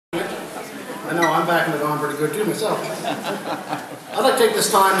I know, I'm backing it on pretty good too myself. I'd like to take this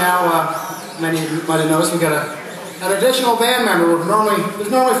time now, many of you might have noticed, we've got an additional band member. There's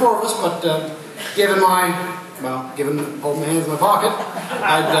normally four of us, but given holding my hands in my pocket,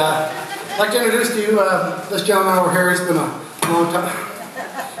 I'd like to introduce to you this gentleman over here. He's been a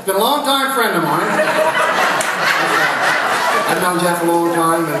long time friend of mine. I've known Jeff a long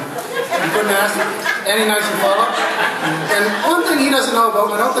time, and you couldn't ask any nicer fellow. And one thing he doesn't know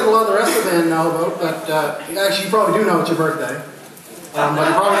about, and I don't think a lot of the rest of the band know about, but actually you probably do know it's your birthday. But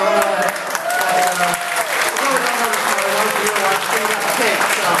you probably don't know that.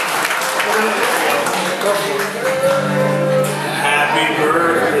 Happy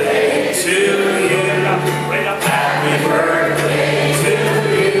birthday to you. Happy birthday to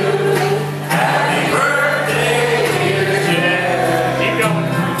you. Happy birthday, dear Jeff. Keep going.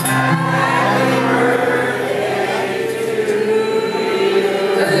 Happy birthday to you.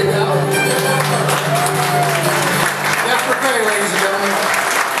 There you go. That's for pay, ladies and gentlemen.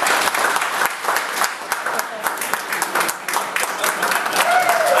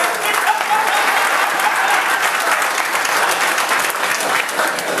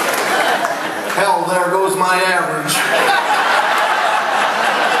 Hell, there goes my average.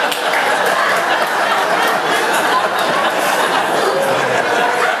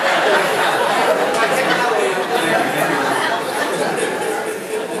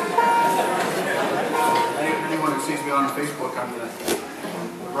 Anyone who sees me on Facebook, I'm the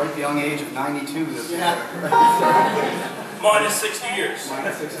ripe young age of 92 this year. Minus 60 years.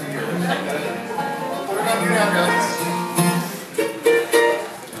 Minus 60 years. What are we going to do now, guys?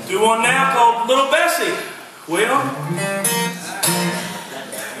 Do one now called Little Bessie. Will?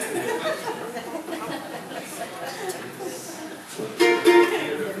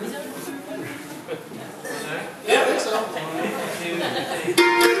 Yeah, I think so. 1,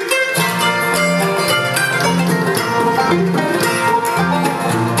 2, 3.